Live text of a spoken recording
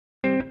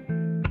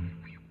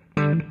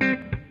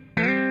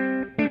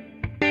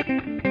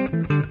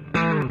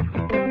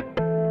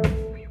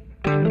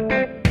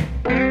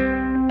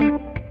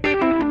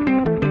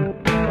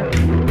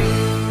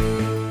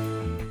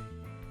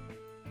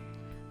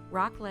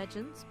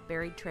legends,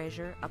 buried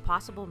treasure, a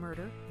possible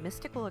murder,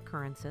 mystical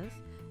occurrences,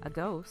 a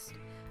ghost,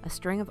 a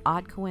string of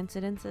odd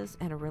coincidences,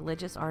 and a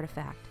religious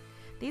artifact.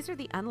 These are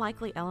the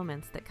unlikely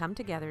elements that come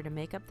together to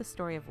make up the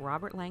story of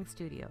Robert Lang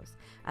Studios,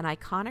 an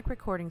iconic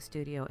recording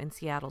studio in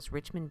Seattle's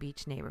Richmond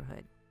Beach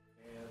neighborhood.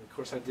 And of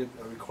course I did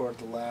record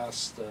the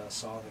last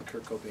song that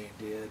Kurt Cobain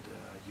did,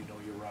 You Know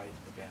You're Right,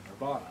 the band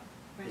Nirvana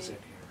was in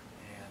here.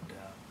 And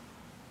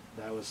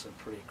that was a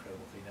pretty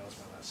incredible thing. That was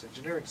my last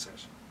engineering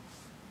session.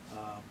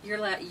 Your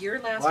last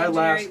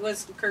engineering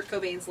was Kurt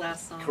Cobain's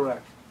last song?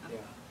 Correct,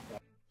 yeah.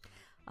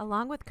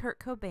 Along with Kurt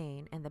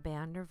Cobain and the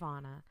band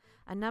Nirvana,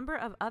 a number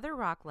of other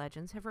rock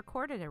legends have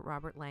recorded at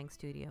Robert Lang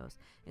Studios,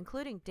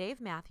 including Dave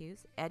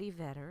Matthews, Eddie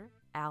Vedder,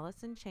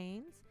 Alice in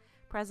Chains,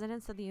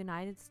 Presidents of the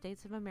United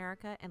States of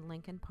America, and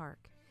Linkin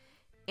Park.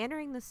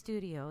 Entering the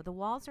studio, the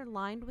walls are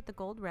lined with the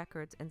gold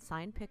records and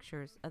signed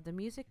pictures of the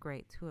music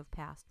greats who have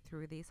passed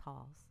through these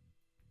halls.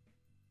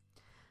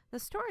 The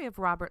story of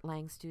Robert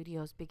Lang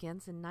Studios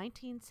begins in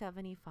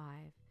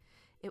 1975.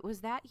 It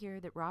was that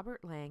year that Robert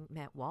Lang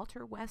met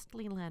Walter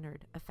Wesley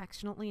Leonard,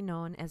 affectionately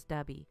known as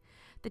Dubby.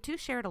 The two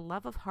shared a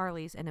love of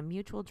Harleys and a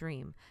mutual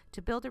dream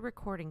to build a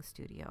recording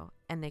studio,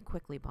 and they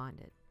quickly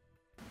bonded.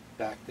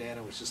 Back then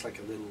it was just like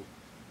a little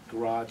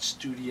garage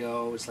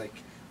studio. It was like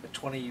a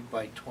 20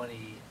 by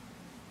 20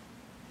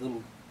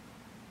 little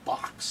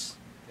box,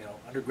 you know,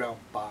 underground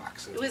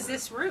box. It was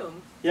this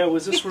room. Yeah, it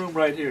was this room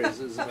right here, as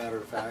a matter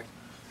of fact.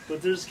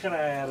 But there's kind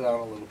of added on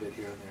a little bit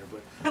here and there.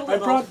 But I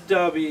brought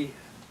Dubby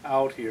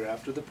out here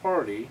after the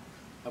party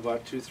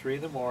about 2, 3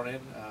 in the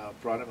morning,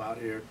 brought him out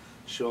here,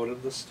 showed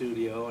him the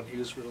studio, and he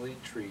was really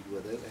intrigued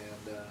with it.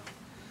 And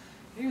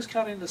he was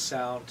kind of into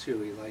sound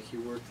too. He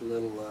worked a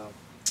little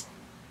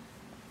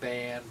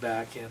band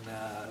back in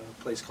a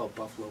place called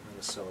Buffalo,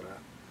 Minnesota,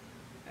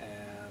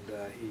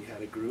 and he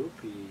had a group.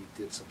 He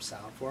did some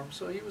sound for him,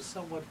 so he was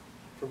somewhat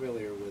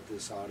familiar with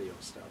this audio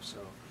stuff. So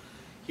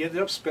he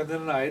ended up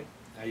spending the night.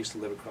 I used to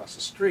live across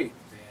the street,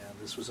 and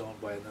this was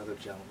owned by another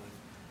gentleman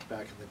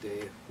back in the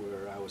day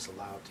where I was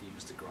allowed to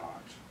use the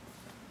garage.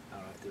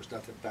 There's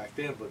nothing back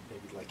then but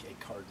maybe like 8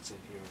 cartons in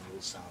here and a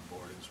little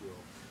soundboard. It was a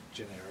real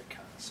generic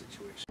kind of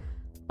situation.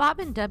 Bob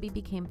and Dubby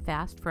became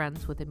fast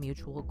friends with a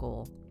mutual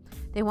goal.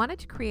 They wanted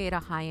to create a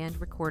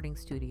high-end recording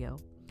studio.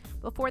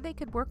 Before they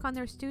could work on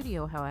their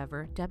studio,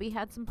 however, Dubby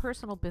had some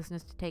personal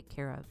business to take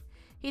care of.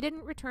 He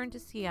didn't return to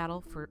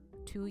Seattle for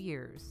 2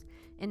 years.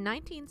 In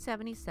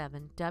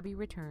 1977, Dubby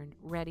returned,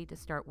 ready to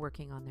start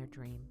working on their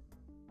dream.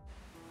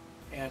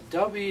 And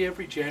Dubby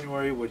every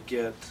January would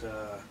get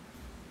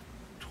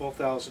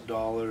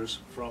 $12,000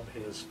 from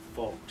his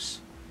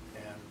folks.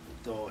 And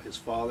though his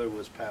father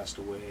was passed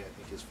away, I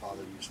think his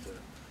father used to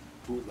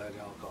bootleg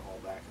alcohol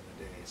back in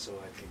the day. So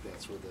I think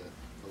that's where the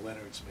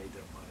Leonards made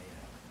their money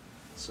at.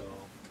 So,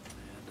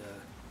 and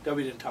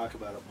Dubby didn't talk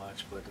about it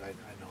much, but I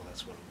know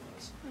that's what it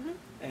was. Mm-hmm.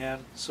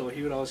 And so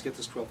he would always get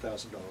this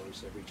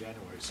 $12,000 every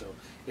January. So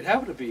it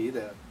happened to be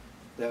that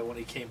when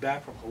he came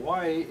back from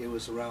Hawaii, it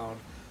was around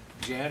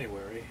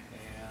January,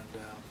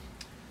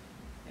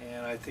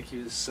 and I think he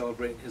was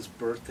celebrating his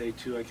birthday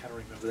too. I kind of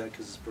remember that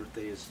because his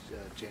birthday is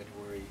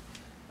January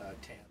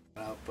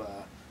 10th.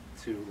 Up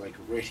to like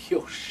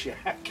Radio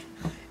Shack,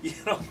 you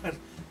know, and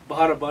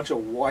bought a bunch of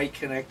white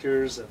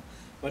connectors and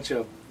a bunch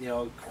of, you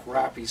know,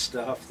 crappy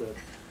stuff that,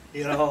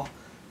 you know,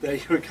 that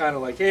you were kind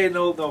of like, hey,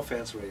 no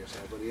offense, Radio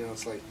Shack, but you know,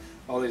 it's like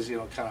all these, you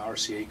know, kind of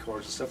RCA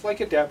cords and stuff, like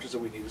adapters that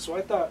we needed. So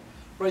I thought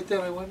right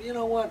then, I went, you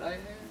know what,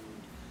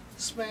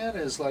 this man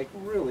is like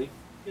really,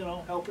 you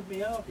know, helping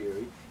me out here.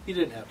 He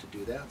didn't have to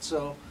do that.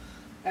 So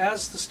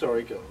as the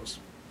story goes,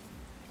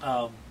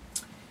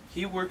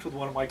 he worked with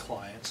one of my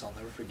clients. I'll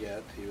never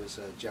forget. He was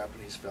a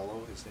Japanese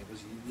fellow. His name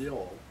was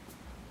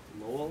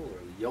Lowell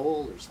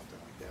or something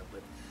like that.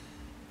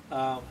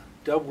 But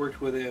Dub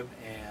worked with him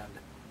and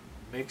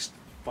mixed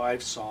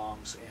 5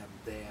 songs and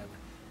then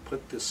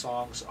put the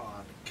songs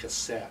on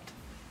cassette.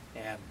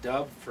 And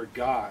Dub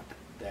forgot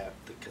that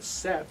the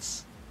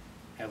cassettes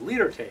have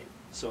leader tape.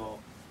 So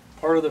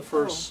part of the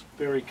first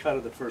very cut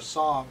of the first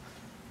song,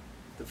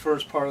 the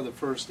first part of the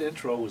first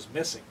intro was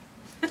missing.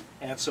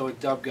 And so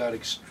Dub got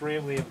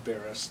extremely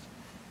embarrassed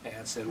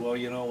and said, well,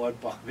 you know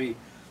what, Bobby,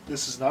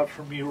 this is not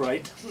for me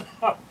right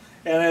now.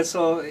 And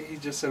so he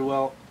just said,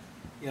 well,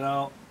 you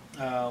know,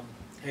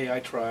 hey, I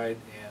tried,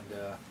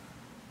 and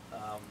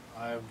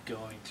I'm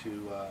going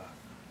to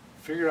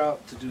figure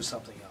out to do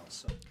something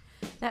else.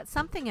 So. That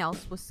something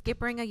else was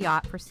skippering a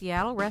yacht for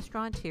Seattle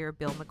restaurateur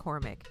Bill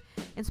McCormick.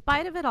 In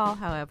spite of it all,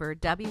 however,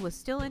 Dubby was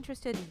still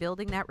interested in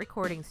building that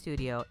recording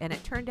studio, and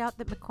it turned out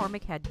that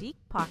McCormick had deep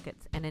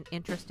pockets and an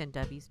interest in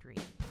Dubby's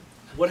dream.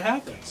 What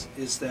happens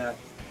is that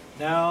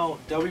now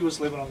Dubby was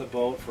living on the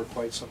boat for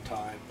quite some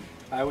time.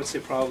 I would say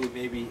probably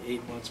maybe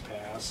 8 months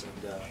past,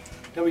 and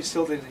Dubby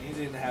still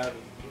didn't have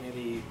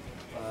any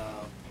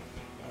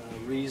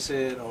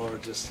reason, or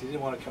just he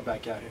didn't want to come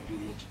back out here and do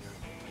the engineering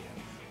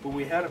again. But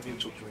we had a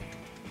mutual dream,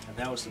 and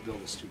that was to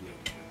build a studio.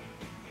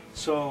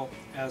 So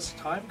as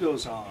time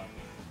goes on,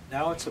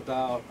 now it's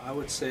about, I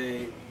would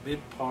say,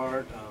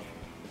 mid-part of,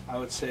 I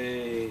would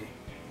say,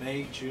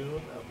 May,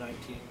 June of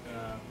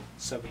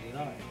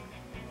 1979.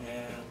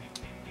 And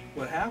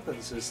what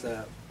happens is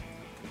that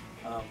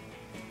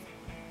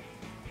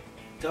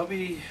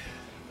Dubby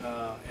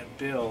and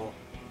Bill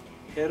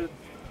headed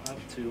up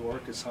to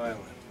Orcas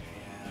Island,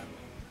 and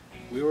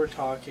we were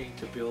talking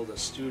to build a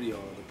studio,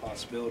 the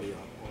possibility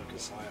on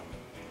Orcas Island.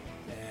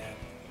 And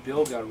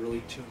Bill got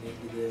really tuned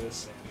into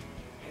this,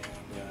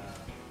 and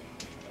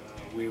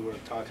we were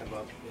talking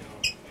about,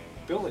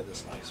 building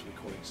this nice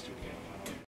recording studio.